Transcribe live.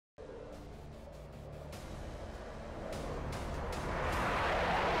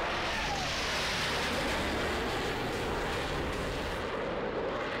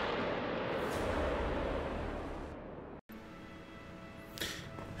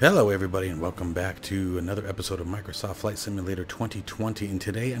Hello everybody and welcome back to another episode of Microsoft Flight Simulator 2020, and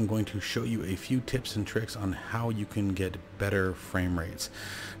today I'm going to show you a few tips and tricks on how you can get better frame rates.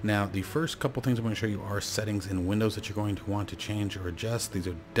 Now the first couple things I'm going to show you are settings in Windows that you're going to want to change or adjust. These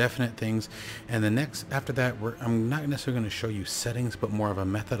are definite things, and the next after that I'm not necessarily going to show you settings but more of a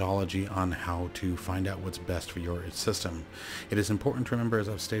methodology on how to find out what's best for your system. It is important to remember, as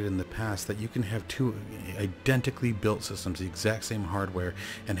I've stated in the past, that you can have two identically built systems, the exact same hardware,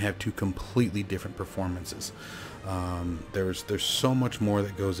 and have two completely different performances. There's so much more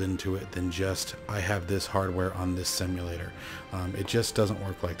that goes into it than just I have this hardware on this simulator. It just doesn't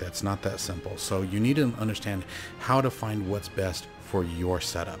work like that. It's not that simple. So you need to understand how to find what's best for your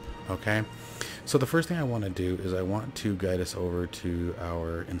setup. Okay, so the first thing I want to do is I want to guide us over to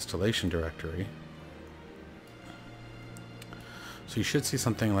our installation directory. So you should see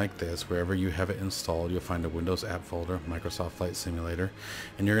something like this. Wherever you have it installed, you'll find a Windows app folder, Microsoft Flight Simulator,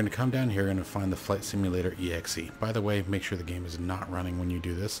 and you're going to come down here and find the Flight Simulator exe. By the way, make sure the game is not running when you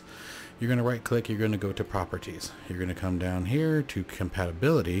do this. You're going to right click, you're going to go to properties. You're going to come down here to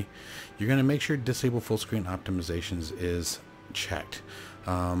compatibility. You're going to make sure disable full screen optimizations is checked.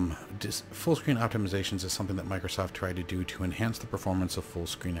 Full screen optimizations is something that Microsoft tried to do to enhance the performance of full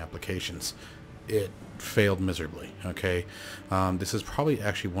screen applications. It failed miserably. Okay, this is probably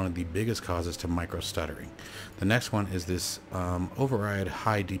actually one of the biggest causes to micro stuttering. The next one is this override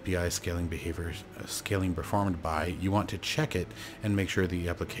high DPI scaling behaviors, scaling performed by. You want to check it and make sure the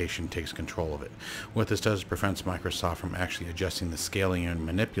application takes control of it. What this does is prevents Microsoft from actually adjusting the scaling and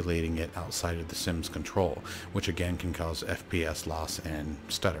manipulating it outside of the sim's control, which again can cause FPS loss and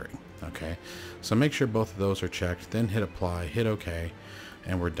stuttering. Okay, so make sure both of those are checked, then hit apply, hit OK,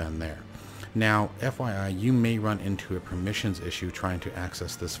 and we're done there. Now, FYI, you may run into a permissions issue trying to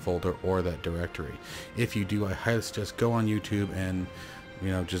access this folder or that directory. If you do, I highly suggest go on YouTube and,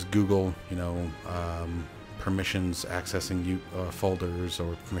 just Google, permissions accessing folders,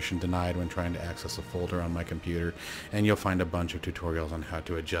 or permission denied when trying to access a folder on my computer, and you'll find a bunch of tutorials on how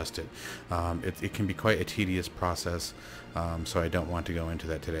to adjust it. It can be quite a tedious process, so I don't want to go into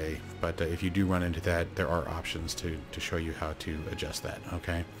that today. But if you do run into that, there are options to show you how to adjust that.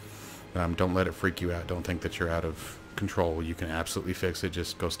 Okay. Don't let it freak you out. Don't think that you're out of control. You can absolutely fix it.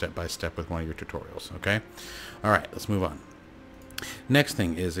 Just go step by step with one of your tutorials. Okay? All right, let's move on. Next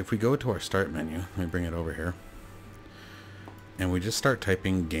thing is, if we go to our start menu, let me bring it over here, and we just start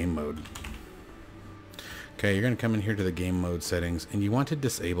typing game mode. Okay, you're going to come in here to the game mode settings, and you want to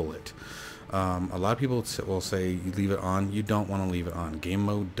disable it. A lot of people will say you leave it on. You don't want to leave it on. Game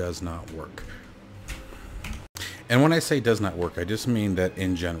mode does not work. And when I say does not work, I just mean that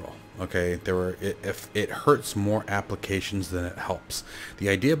in general. Okay, if it hurts more applications than it helps. The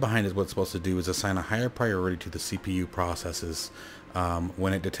idea behind it, what's supposed to do is assign a higher priority to the CPU processes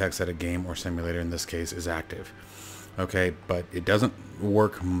when it detects that a game or simulator, in this case, is active. Okay, but it doesn't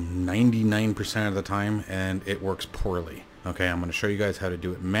work 99% of the time, and it works poorly. Okay, I'm going to show you guys how to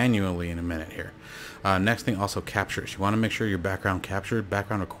do it manually in a minute here. Next thing, also captures. You want to make sure your background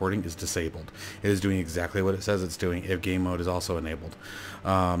recording is disabled. It is doing exactly what it says it's doing if game mode is also enabled.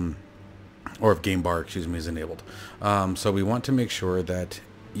 Or if game bar, excuse me, is enabled. So we want to make sure that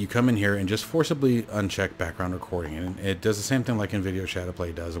you come in here and just forcibly uncheck background recording, and it does the same thing like in Video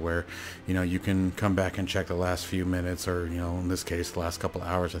Shadowplay does, where you can come back and check the last few minutes, or in this case the last couple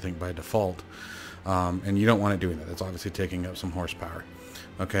hours, I think, by default. And you don't want it doing that. It's obviously taking up some horsepower.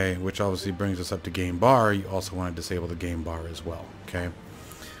 Okay, which obviously brings us up to game bar. You also want to disable the game bar as well. Okay,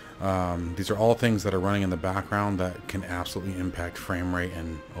 these are all things that are running in the background that can absolutely impact frame rate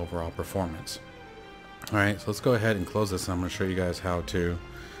and overall performance. Alright, so let's go ahead and close this, and I'm going to show you guys how to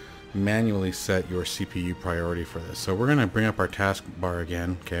manually set your CPU priority for this. So we're going to bring up our taskbar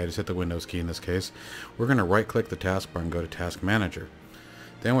again. Okay, I just hit the Windows key in this case. We're going to right click the taskbar and go to Task Manager.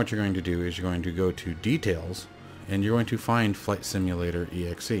 Then what you're going to do is you're going to go to Details, and you're going to find Flight Simulator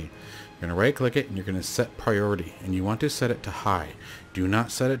exe. You're going to right click it, and you're going to set priority, and you want to set it to high. Do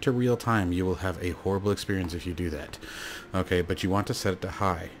not set it to real time. You will have a horrible experience if you do that. Okay, but you want to set it to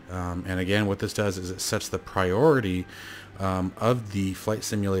high. And again, what this does is it sets the priority of the flight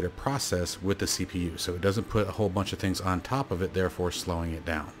simulator process with the CPU, so it doesn't put a whole bunch of things on top of it, therefore slowing it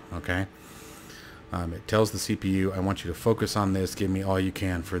down. Okay, it tells the CPU, I want you to focus on this, give me all you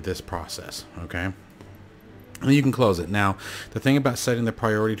can for this process. Okay, and you can close it. Now, the thing about setting the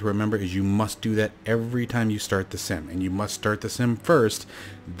priority to remember is you must do that every time you start the sim, and you must start the sim first,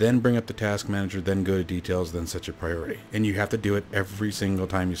 then bring up the task manager, then go to details, then set your priority. And you have to do it every single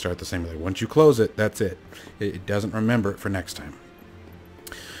time you start the simulator. Once you close it, that's it. It doesn't remember it for next time.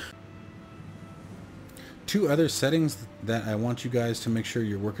 two other settings that I want you guys to make sure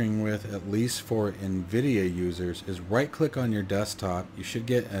you're working with, at least for NVIDIA users, is right click on your desktop. You should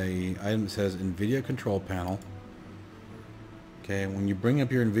get a item that says NVIDIA control panel. Okay, when you bring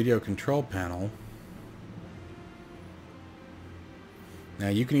up your NVIDIA control panel, now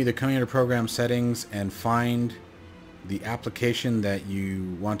you can either come into program settings and find the application that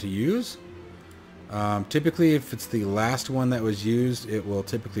you want to use. Typically, if it's the last one that was used, it will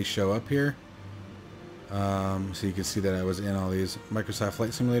typically show up here. So you can see that I was in all these. Microsoft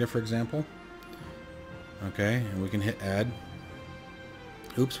Flight Simulator, for example. Okay, and we can hit add.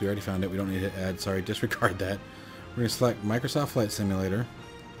 Oops, we already found it. We don't need to hit add. Sorry, disregard that. We're going to select Microsoft Flight Simulator.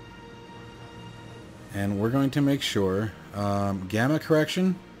 And we're going to make sure gamma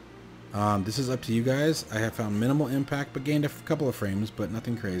correction. This is up to you guys. I have found minimal impact but gained a couple of frames, but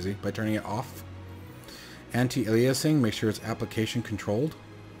nothing crazy, by turning it off. Anti-aliasing, make sure it's application controlled.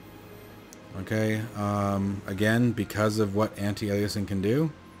 Okay, again, because of what anti-aliasing can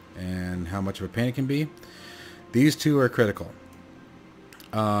do and how much of a pain it can be, these two are critical.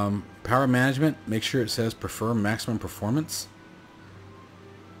 Power management, make sure it says prefer maximum performance.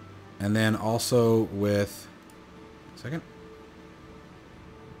 And then also with, second,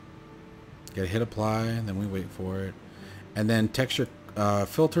 gotta hit apply, then we wait for it. And then texture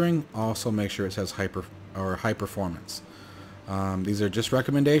filtering, also make sure it says high performance. These are just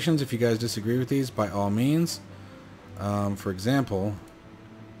recommendations. If you guys disagree with these, by all means. For example,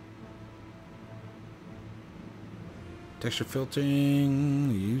 texture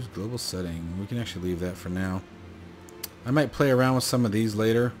filtering, use global setting. We can actually leave that for now. I might play around with some of these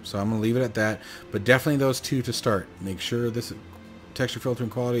later, so I'm going to leave it at that. But definitely those two to start. Make sure this texture filtering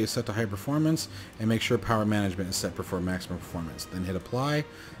quality is set to high performance, and make sure power management is set for maximum performance. Then hit apply,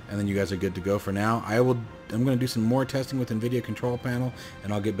 and then you guys are good to go for now. I'm going to do some more testing with NVIDIA control panel,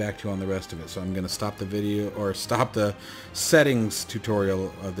 and I'll get back to you on the rest of it. So I'm going to stop the video, or stop the settings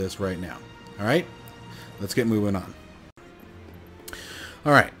tutorial of this right now. Alright, let's get moving on.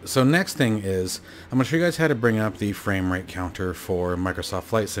 Alright, so next thing is, I'm going to show you guys how to bring up the frame rate counter for Microsoft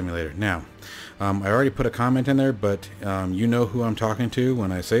Flight Simulator. Now, I already put a comment in there, but you know who I'm talking to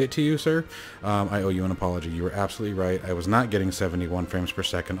when I say it to you, sir. I owe you an apology. You were absolutely right. I was not getting 71 frames per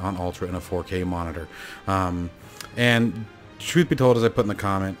second on Ultra in a 4K monitor. And truth be told, as I put in the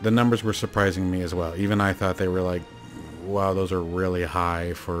comment, the numbers were surprising me as well. Even I thought they were like, wow, those are really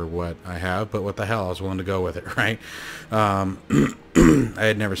high for what I have, but what the hell, I was willing to go with it, right? I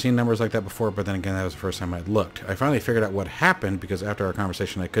had never seen numbers like that before, but then again, that was the first time I'd looked. I finally figured out what happened, because after our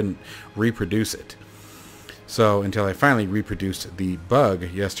conversation, I couldn't reproduce it. So, until I finally reproduced the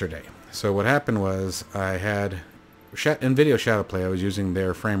bug yesterday. So what happened was, I had NVIDIA Shadowplay, I was using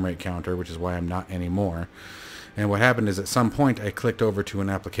their frame rate counter, which is why I'm not anymore. And what happened is, at some point, I clicked over to an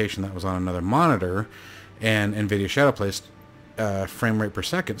application that was on another monitor, and NVIDIA Shadowplay's frame rate per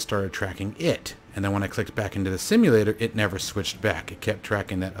second started tracking it. And then when I clicked back into the simulator, it never switched back. It kept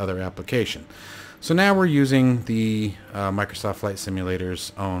tracking that other application. So now we're using the Microsoft Flight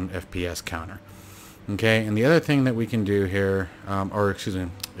Simulator's own FPS counter. Okay, and the other thing that we can do here, or excuse me,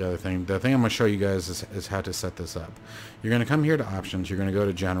 the thing I'm going to show you guys is how to set this up. You're going to come here to Options, you're going to go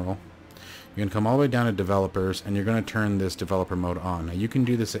to General, you're going to come all the way down to Developers, and you're going to turn this developer mode on. Now you can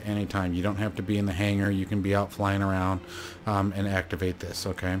do this at any time. You don't have to be in the hangar. You can be out flying around and activate this.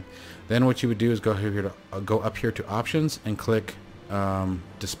 Okay. Then what you would do is go up here to Options and click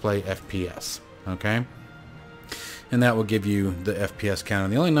Display FPS. Okay. And that will give you the FPS count.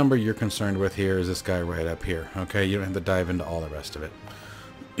 And the only number you're concerned with here is this guy right up here. Okay. You don't have to dive into all the rest of it.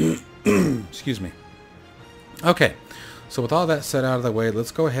 Excuse me. Okay. So with all that set out of the way,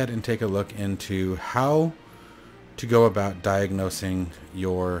 let's go ahead and take a look into how to go about diagnosing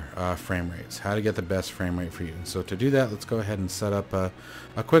your frame rates, how to get the best frame rate for you. So to do that, let's go ahead and set up a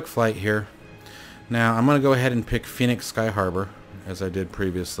quick flight here. Now I'm going to go ahead and pick Phoenix Sky Harbor, as I did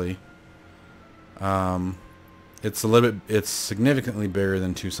previously. It's significantly bigger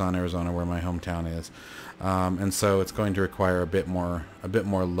than Tucson, Arizona, where my hometown is, and so it's going to require a bit more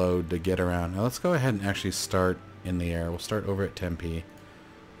load to get around. Now let's go ahead and actually start in the air. We'll start over at Tempe.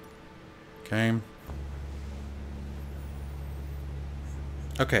 Okay.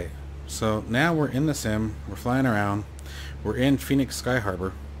 Okay, so now we're in the sim, we're flying around, we're in Phoenix Sky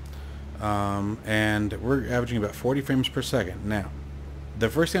Harbor, and we're averaging about 40 frames per second. Now, the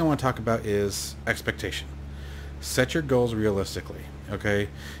first thing I want to talk about is expectation. Set your goals realistically, okay?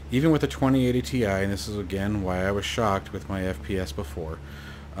 Even with a 2080 Ti, and this is again why I was shocked with my FPS before,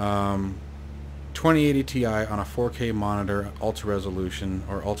 2080 Ti on a 4K monitor, ultra resolution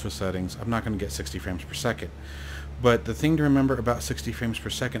or ultra settings, I'm not going to get 60 frames per second. But the thing to remember about 60 frames per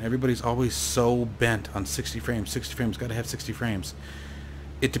second, everybody's always so bent on 60 frames, got to have 60 frames.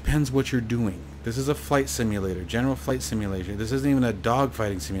 It depends what you're doing. This is a flight simulator, general flight simulator. This isn't even a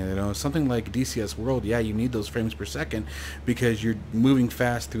dogfighting simulator. You know, something like DCS World, yeah, you need those frames per second because you're moving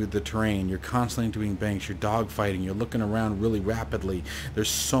fast through the terrain. You're constantly doing banks. You're dogfighting. You're looking around really rapidly. There's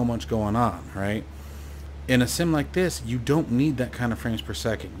so much going on, right? In a sim like this, you don't need that kind of frames per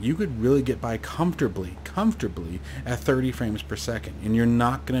second. You could really get by comfortably at 30 frames per second, and you're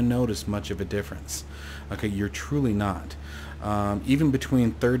not going to notice much of a difference. Okay, you're truly not. Even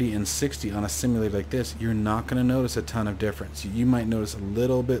between 30 and 60 on a simulator like this, you're not going to notice a ton of difference. You might notice a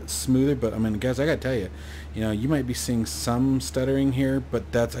little bit smoother, but I mean, guys, I got to tell you, you know, you might be seeing some stuttering here,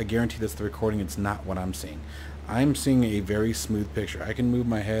 but that's, I guarantee that's the recording. It's not what I'm seeing. I'm seeing a very smooth picture. I can move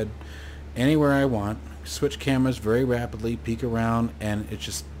my head anywhere I want, switch cameras very rapidly, peek around, and it's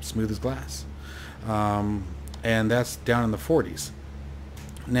just smooth as glass. And that's down in the 40s.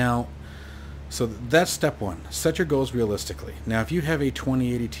 Now, so that's step one. Set your goals realistically. Now, if you have a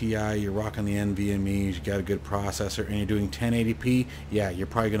 2080 Ti, you're rocking the NVMe, you got a good processor, and you're doing 1080p, yeah, you're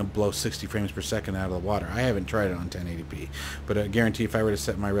probably going to blow 60 frames per second out of the water. I haven't tried it on 1080p, but I guarantee if I were to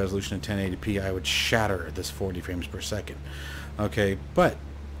set my resolution to 1080p, I would shatter this 40 frames per second. Okay, but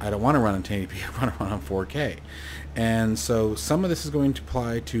I don't want to run on 1080p, I want to run on 4K. And so some of this is going to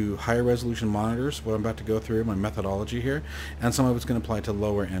apply to higher resolution monitors, what I'm about to go through, my methodology here, and some of it's going to apply to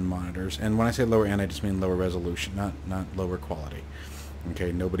lower end monitors. And when I say lower end, I just mean lower resolution, not lower quality.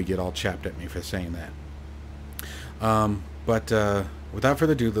 Okay, nobody get all chapped at me for saying that. Without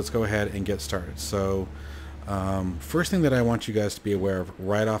further ado, let's go ahead and get started. So first thing that I want you guys to be aware of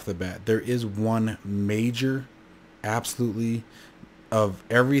right off the bat, there is one major, absolutely, of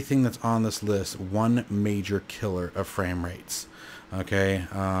everything that's on this list, one major killer of frame rates. Okay,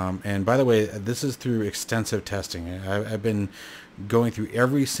 and by the way, this is through extensive testing. I've been going through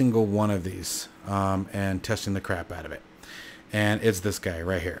every single one of these and testing the crap out of it. And it's this guy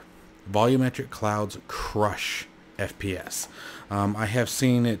right here. Volumetric clouds crush FPS. I have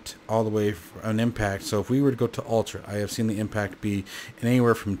seen it all the way an impact. So if we were to go to ultra, I have seen the impact be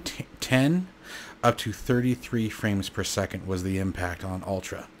anywhere from 10 up to 33 frames per second was the impact on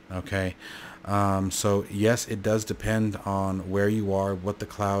ultra. Okay, so yes, it does depend on where you are, what the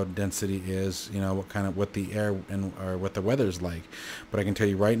cloud density is, you know, what the air and or what the weather's like. But I can tell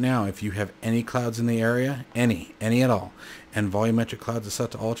you right now, if you have any clouds in the area, any at all, and volumetric clouds are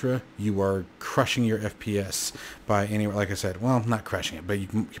set to ultra, you are crushing your FPS by anywhere. Like I said, well, not crushing it, but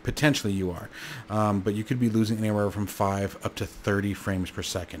potentially you are. But you could be losing anywhere from 5 up to 30 frames per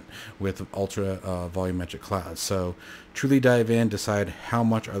second with ultra volumetric clouds. So truly dive in, decide how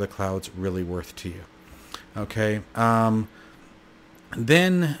much are the clouds really worth to you. Okay. Now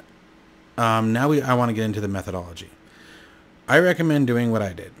I want to get into the methodology. I recommend doing what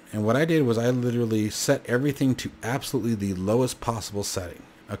I did. And what I did was I literally set everything to absolutely the lowest possible setting,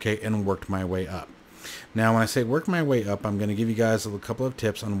 okay, and worked my way up. Now, when I say work my way up, I'm going to give you guys a couple of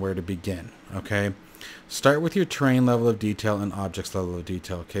tips on where to begin, okay? Start with your terrain level of detail and objects level of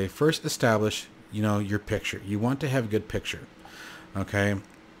detail, okay? First, establish, you know, your picture. You want to have a good picture, okay?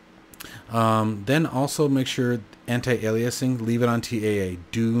 Then also make sure anti-aliasing, leave it on TAA.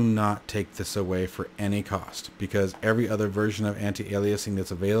 Do not take this away for any cost, because every other version of anti-aliasing that's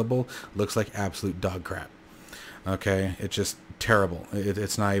available looks like absolute dog crap. Okay, it's just terrible.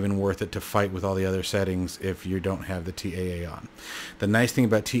 It's not even worth it to fight with all the other settings if you don't have the TAA on. The nice thing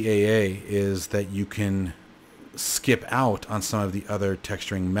about TAA is that you can skip out on some of the other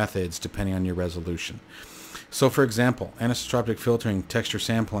texturing methods depending on your resolution. So for example, anisotropic filtering, texture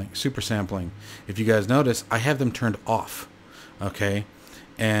sampling, super sampling, if you guys notice, I have them turned off, okay?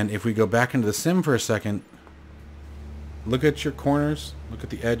 And if we go back into the sim for a second, look at your corners, look at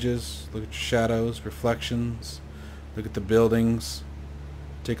the edges, look at your shadows, reflections, look at the buildings,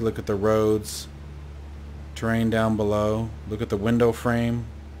 take a look at the roads, terrain down below, look at the window frame,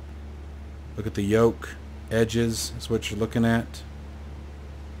 look at the yoke, edges is what you're looking at.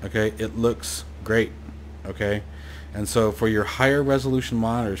 Okay, it looks great. Okay, and so for your higher resolution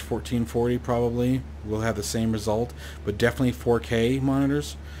monitors, 1440 probably will have the same result, but definitely 4K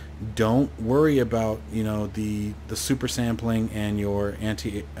monitors, don't worry about, you know, the super sampling and your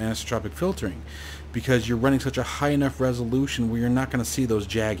anisotropic filtering, because you're running such a high enough resolution where you're not going to see those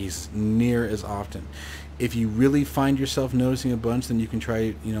jaggies near as often. If you really find yourself noticing a bunch, then you can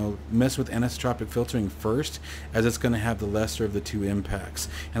try, you know, mess with anisotropic filtering first, as it's going to have the lesser of the two impacts.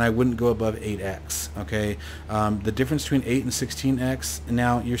 And I wouldn't go above 8x, okay? The difference between 8 and 16x,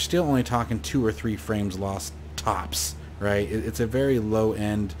 now you're still only talking 2 or 3 frames lost tops, right? It's a very low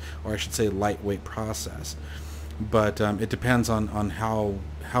end, or I should say lightweight process. but it depends on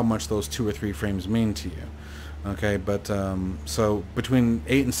how much those 2 or 3 frames mean to you. Okay, but so between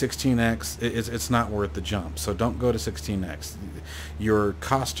 8 and 16x, it's not worth the jump. So don't go to 16x. Your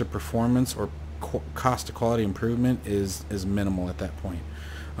cost to performance or cost to quality improvement is minimal at that point.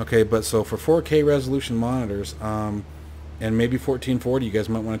 Okay, but so for 4K resolution monitors, and maybe 1440, you guys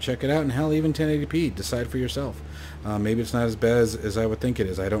might want to check it out, and hell, even 1080p. Decide for yourself. Maybe it's not as bad as I would think it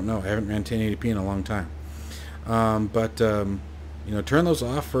is. I don't know. I haven't ran 1080p in a long time. You know, turn those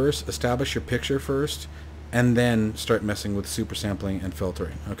off first. Establish your picture first, and then start messing with super sampling and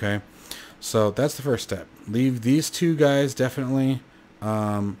filtering. Okay, so that's the first step. Leave these 2 guys definitely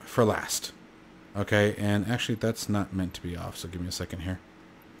for last. Okay, and actually that's not meant to be off, so give me a second here.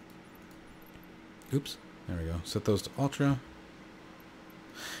 Oops, there we go. Set those to ultra.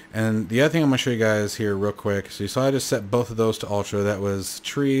 And the other thing I'm going to show you guys here real quick, so you saw I just set both of those to ultra. That was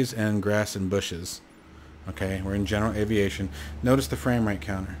trees and grass and bushes. Okay, we're in general aviation. Notice the frame rate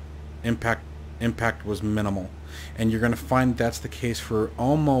counter. Impact was minimal, and you're going to find that's the case for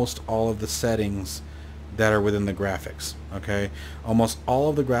almost all of the settings that are within the graphics. Okay, almost all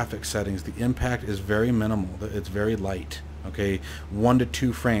of the graphics settings, the impact is very minimal. It's very light. Okay, 1 to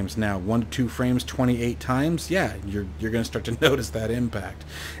 2 frames. Now 1 to 2 frames 28 times, yeah, you're going to start to notice that impact.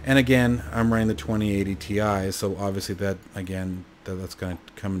 And again, I'm running the 2080 Ti, so obviously that again that's going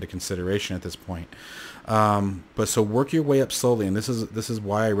to come into consideration at this point. But so work your way up slowly, and this is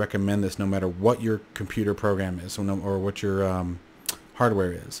why I recommend this no matter what your computer program is, or what your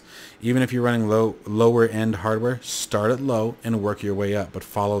hardware is. Even if you're running lower end hardware, start at low and work your way up, but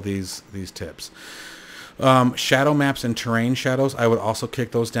follow these tips. Shadow maps and terrain shadows, I would also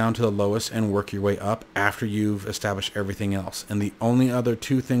kick those down to the lowest and work your way up after you've established everything else. And the only other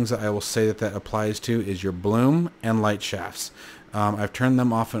 2 things that I will say that applies to is your bloom and light shafts. I've turned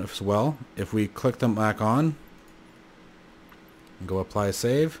them off as well. If we click them back on and go apply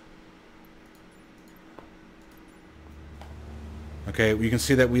save, okay, you can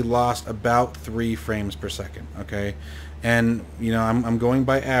see that we lost about 3 frames per second. Okay, and you know I'm going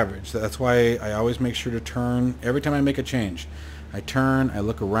by average. That's why I always make sure to turn every time I make a change. I turn, I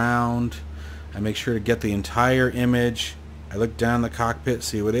look around, I make sure to get the entire image. I look down the cockpit,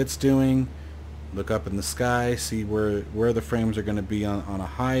 see what it's doing. Look up in the sky, see where the frames are going to be on a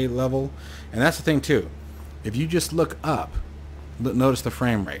high level. And that's the thing too. If you just look up, notice the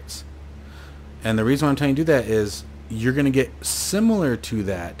frame rates. And the reason why I'm telling you to do that is you're going to get similar to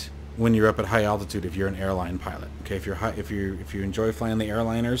that when you're up at high altitude if you're an airline pilot. Okay, if you enjoy flying the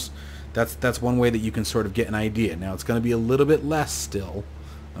airliners, that's one way that you can sort of get an idea. Now it's going to be a little bit less still,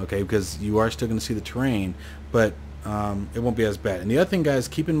 okay, because you are still going to see the terrain, but it won't be as bad. And the other thing, guys,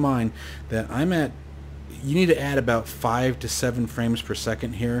 keep in mind that you need to add about 5 to 7 frames per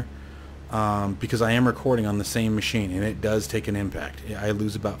second here, because I am recording on the same machine, and it does take an impact. I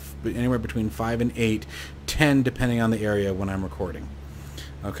lose about anywhere between 5 and 8, 10 depending on the area when I'm recording.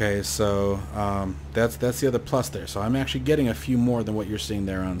 Okay, so that's the other plus there. So I'm actually getting a few more than what you're seeing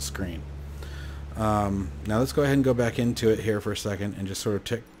there on screen. Now let's go ahead and go back into it here for a second and just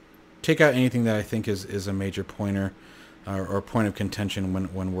sort of take out anything that I think is a major pointer or point of contention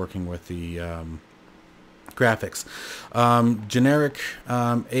when working with the graphics. Generic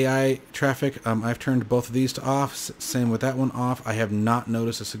AI traffic, I've turned both of these to off. Same with that one off. I have not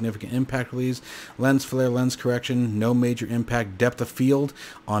noticed a significant impact with these. Lens flare, lens correction, no major impact. Depth of field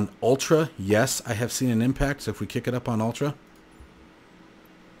on ultra, yes, I have seen an impact. So if we kick it up on ultra,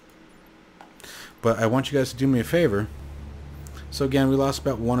 but I want you guys to do me a favor. So again, we lost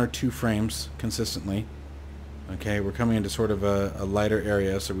about 1 or 2 frames consistently. Okay, we're coming into sort of a lighter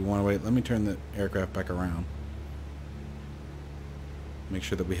area, so we want to wait. Let me turn the aircraft back around. Make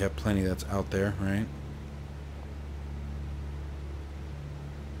sure that we have plenty that's out there, right?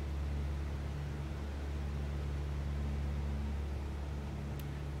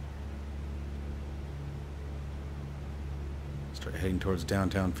 Start heading towards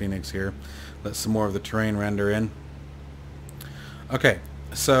downtown Phoenix here. Let some more of the terrain render in. Okay,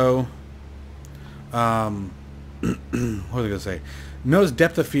 so what was I going to say? Notice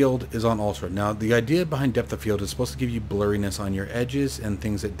depth of field is on ultra. Now, the idea behind depth of field is supposed to give you blurriness on your edges and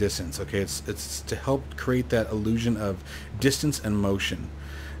things at distance. Okay, it's to help create that illusion of distance and motion.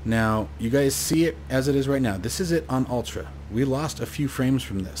 Now, you guys see it as it is right now. This is it on ultra. We lost a few frames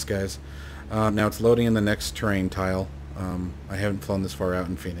from this, guys. Now it's loading in the next terrain tile. I haven't flown this far out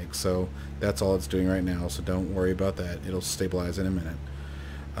in Phoenix, so that's all it's doing right now, so don't worry about that. It'll stabilize in a minute.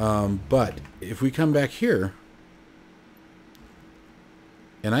 But if we come back here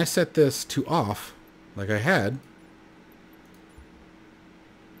and I set this to off like I had,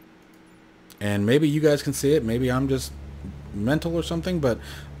 And maybe you guys can see it. Maybe I'm just mental or something, but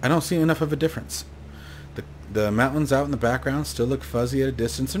I don't see enough of a difference. The mountains out in the background still look fuzzy at a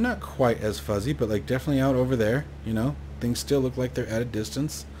distance. They're not quite as fuzzy, but like definitely out over there, you know, things still look like they're at a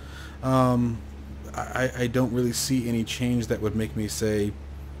distance. I don't really see any change that would make me say,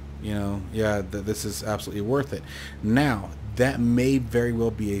 you know, yeah, this is absolutely worth it. Now, that may very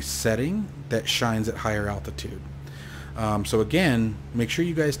well be a setting that shines at higher altitude. So again, make sure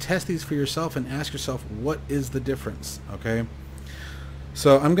you guys test these for yourself and ask yourself, what is the difference, okay?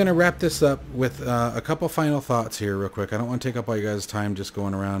 So I'm going to wrap this up with a couple final thoughts here real quick. I don't want to take up all you guys' time just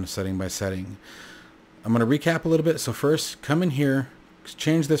going around setting by setting. I'm going to recap a little bit. So first, come in here,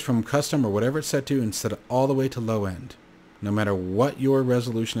 change this from custom or whatever it's set to and set it all the way to low end. No matter what your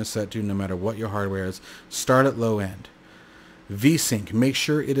resolution is set to, no matter what your hardware is, start at low end. VSync, make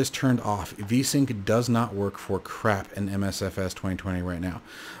sure it is turned off. VSync does not work for crap in MSFS 2020 right now.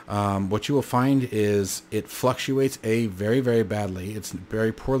 What you will find is it fluctuates very, very badly. It's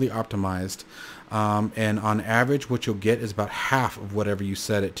very poorly optimized. And on average, what you'll get is about half of whatever you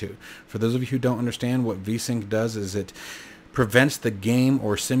set it to. For those of you who don't understand, what VSync does is it prevents the game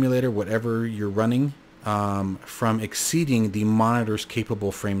or simulator, whatever you're running, from exceeding the monitor's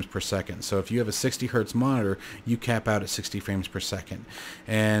capable frames per second. So if you have a 60 hertz monitor, you cap out at 60 frames per second.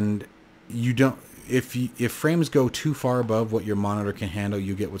 And you don't, if frames go too far above what your monitor can handle,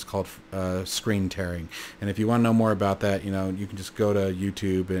 you get what's called screen tearing. And if you want to know more about that, you know, you can just go to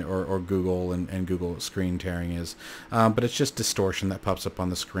YouTube or Google and Google what screen tearing is. But it's just distortion that pops up on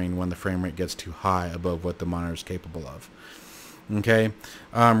the screen when the frame rate gets too high above what the monitor is capable of. Okay,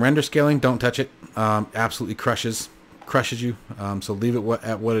 render scaling, don't touch it. Absolutely crushes you. So leave it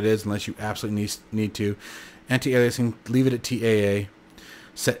at what it is unless you absolutely need to. Anti-aliasing, leave it at TAA.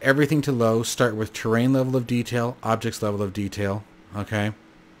 Set everything to low. Start with terrain level of detail, objects level of detail. Okay,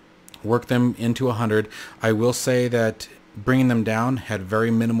 work them into 100. I will say that bringing them down had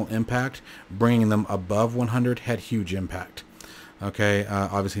very minimal impact. Bringing them above 100 had huge impact. Okay,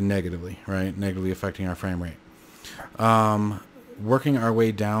 obviously negatively, right? Negatively affecting our frame rate. Working our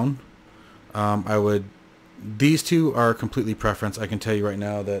way down, these two are completely preference. I can tell you right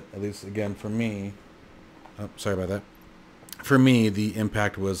now that, at least again for me, oh, sorry about that. For me, the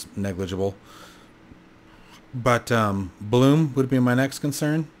impact was negligible. But bloom would be my next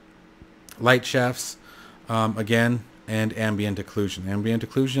concern. Light shafts, again, and ambient occlusion. Ambient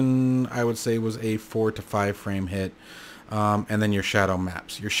occlusion, I would say, was a 4 to 5 frame hit. And then your shadow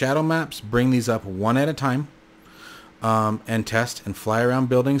maps. Your shadow maps, bring these up one at a time. And test and fly around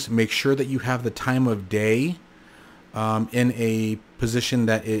buildings. Make sure that you have the time of day in a position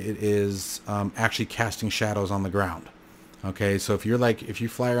that it is actually casting shadows on the ground. Okay, so if you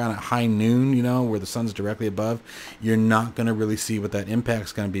fly around at high noon, you know, where the sun's directly above, you're not going to really see what that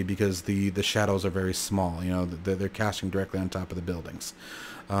impact's going to be because the shadows are very small. You know, they're casting directly on top of the buildings.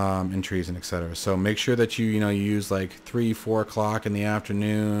 And trees and etc. So make sure that you use like 3-4 o'clock in the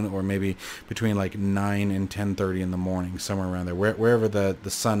afternoon, or maybe between like 9 and 10:30 in the morning, somewhere around there, wherever the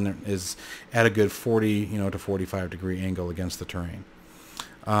sun is at a good 40 to 45 degree angle against the terrain.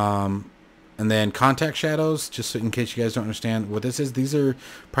 And then contact shadows, just so in case you guys don't understand what this is, these are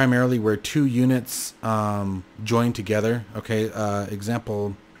primarily where two units join together. Okay,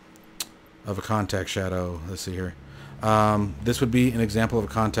 example of a contact shadow. Let's see here. This would be an example of a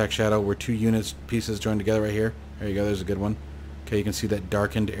contact shadow where two pieces join together right here. There you go, there's a good one. Okay, you can see that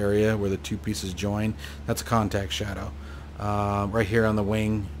darkened area where the two pieces join. That's a contact shadow. Right here on the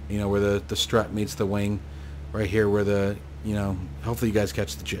wing, where the strut meets the wing. Right here where hopefully you guys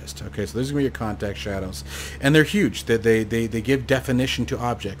catch the gist. Okay, so those are going to be your contact shadows. And they're huge. They give definition to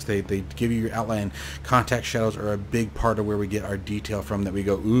objects. They give you your outline. Contact shadows are a big part of where we get our detail from, that we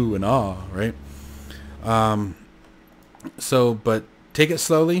go ooh and ah, right? But take it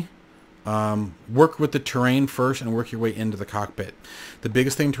slowly. Work with the terrain first and work your way into the cockpit. The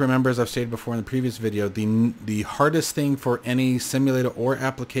biggest thing to remember, as I've stated before in the previous video, the hardest thing for any simulator or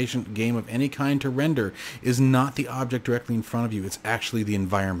application game of any kind to render is not the object directly in front of you. It's actually the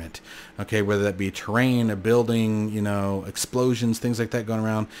environment. Okay, whether that be terrain, a building, explosions, things like that going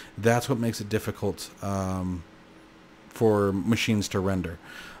around. That's what makes it difficult for machines to render.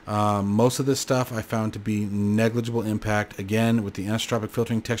 Most of this stuff I found to be negligible impact. Again, with the anisotropic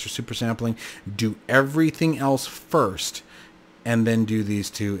filtering, texture super sampling, do everything else first and then do these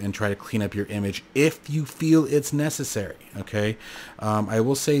two and try to clean up your image if you feel it's necessary. Okay, I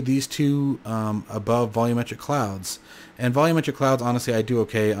will say these two above volumetric clouds, and volumetric clouds, honestly, I do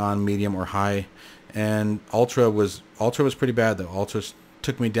okay on medium or high, and ultra was pretty bad though. Ultra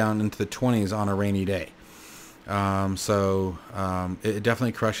took me down into the 20s on a rainy day. It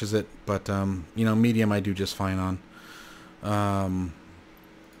definitely crushes it, but you know, medium I do just fine on.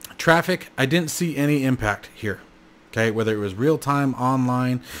 Traffic, I didn't see any impact here. Okay, whether it was real time,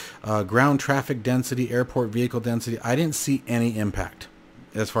 online, ground traffic density, airport vehicle density, I didn't see any impact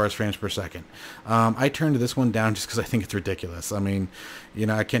as far as frames per second. I turned this one down just because I think it's ridiculous. I mean, you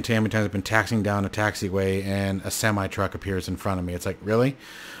know, I can't tell you how many times I've been taxiing down a taxiway and a semi truck appears in front of me. It's like, really?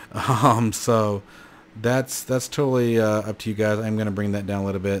 So that's totally up to you guys. I'm going to bring that down a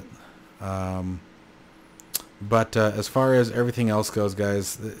little bit. But as far as everything else goes,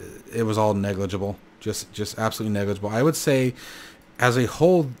 guys, it was all negligible. Just absolutely negligible. I would say, as a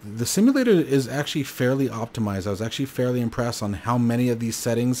whole, the simulator is actually fairly optimized. I was actually fairly impressed on how many of these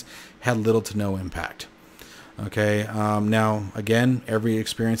settings had little to no impact. Okay, now again, every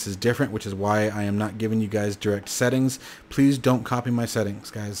experience is different, which is why I am not giving you guys direct settings. Please don't copy my settings,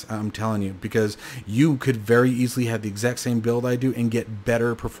 guys. I'm telling you, because you could very easily have the exact same build I do and get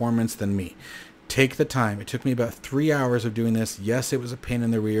better performance than me. Take the time. It took me about 3 hours of doing this. Yes, it was a pain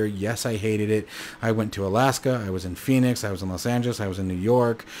in the rear. Yes, I hated it. I went to Alaska. I was in Phoenix. I was in Los Angeles. I was in New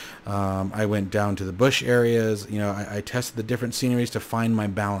York. I went down to the bush areas. You know, I tested the different sceneries to find my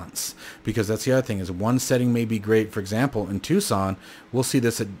balance, because that's the other thing, is one setting may be great. For example, in Tucson, we'll see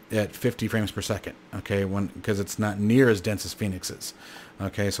this at 50 frames per second. Okay, because it's not near as dense as Phoenix is.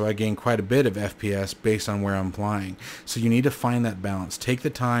 Okay, so I gain quite a bit of FPS based on where I'm flying. So you need to find that balance. Take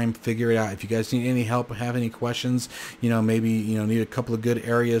the time, figure it out. If you guys need any help, have any questions, you know, maybe, you know, need a couple of good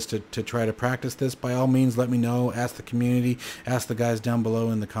areas to try to practice this, by all means, let me know. Ask the community, ask the guys down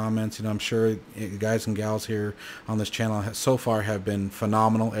below in the comments. You know, I'm sure the guys and gals here on this channel so far have been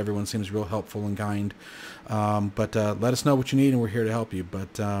phenomenal. Everyone seems real helpful and kind. But let us know what you need, and we're here to help you.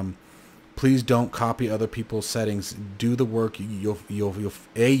 But please don't copy other people's settings. Do the work. You'll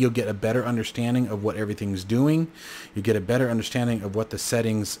get a better understanding of what everything's doing. You get a better understanding of what the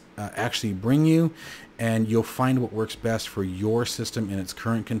settings actually bring you, and you'll find what works best for your system in its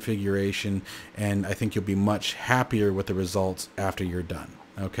current configuration. And I think you'll be much happier with the results after you're done.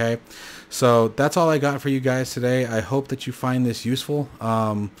 Okay, so that's all I got for you guys today. I hope that you find this useful.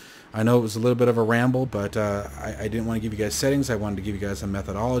 I know it was a little bit of a ramble, but I didn't want to give you guys settings. I wanted to give you guys a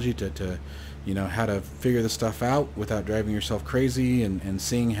methodology to you know, how to figure this stuff out without driving yourself crazy, and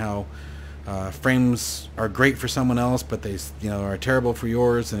seeing how frames are great for someone else, but they, you know, are terrible for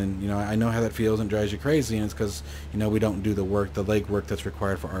yours. And you know, I know how that feels and drives you crazy, and it's because, you know, we don't do the work, the legwork that's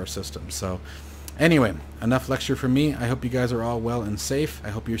required for our system. So anyway, enough lecture from me. I hope you guys are all well and safe. I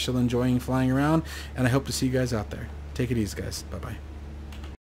hope you're still enjoying flying around, and I hope to see you guys out there. Take it easy, guys. Bye-bye.